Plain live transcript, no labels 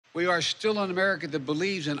We are still an America that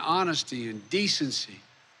believes in honesty and decency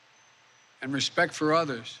and respect for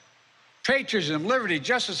others. Patriotism, liberty,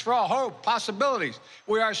 justice for all, hope, possibilities.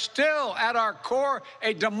 We are still, at our core,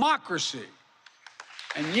 a democracy.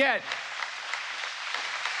 And yet,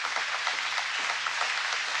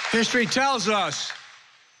 history tells us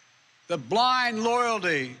that blind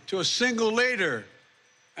loyalty to a single leader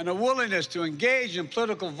and a willingness to engage in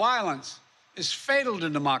political violence is fatal to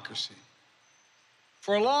democracy.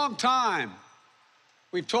 For a long time,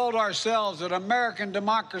 we've told ourselves that American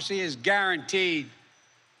democracy is guaranteed,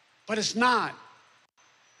 but it's not.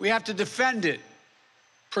 We have to defend it,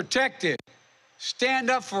 protect it, stand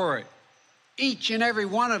up for it, each and every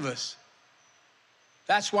one of us.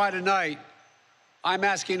 That's why tonight, I'm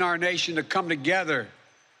asking our nation to come together,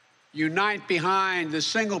 unite behind the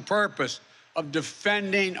single purpose of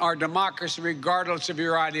defending our democracy regardless of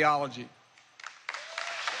your ideology.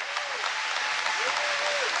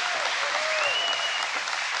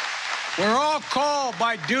 We're all called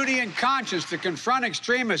by duty and conscience to confront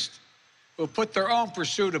extremists who put their own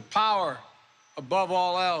pursuit of power above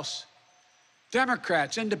all else.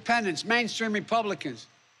 Democrats, independents, mainstream Republicans,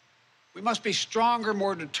 we must be stronger,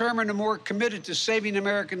 more determined, and more committed to saving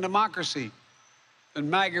American democracy than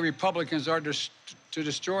MAGA Republicans are to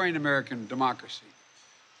destroying American democracy.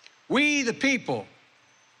 We, the people,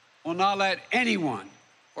 will not let anyone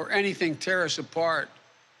or anything tear us apart.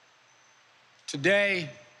 Today,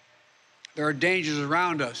 there are dangers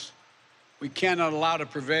around us we cannot allow to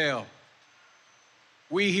prevail.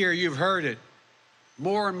 We here, you've heard it,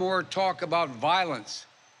 more and more talk about violence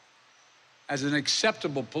as an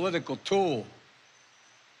acceptable political tool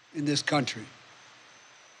in this country.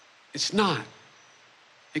 It's not.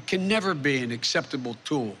 It can never be an acceptable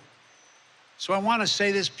tool. So I want to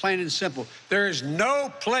say this plain and simple. There is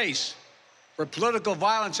no place for political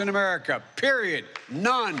violence in America, period.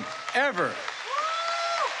 None, ever.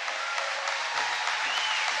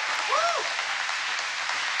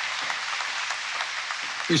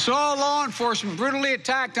 We saw law enforcement brutally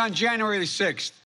attacked on January the 6th.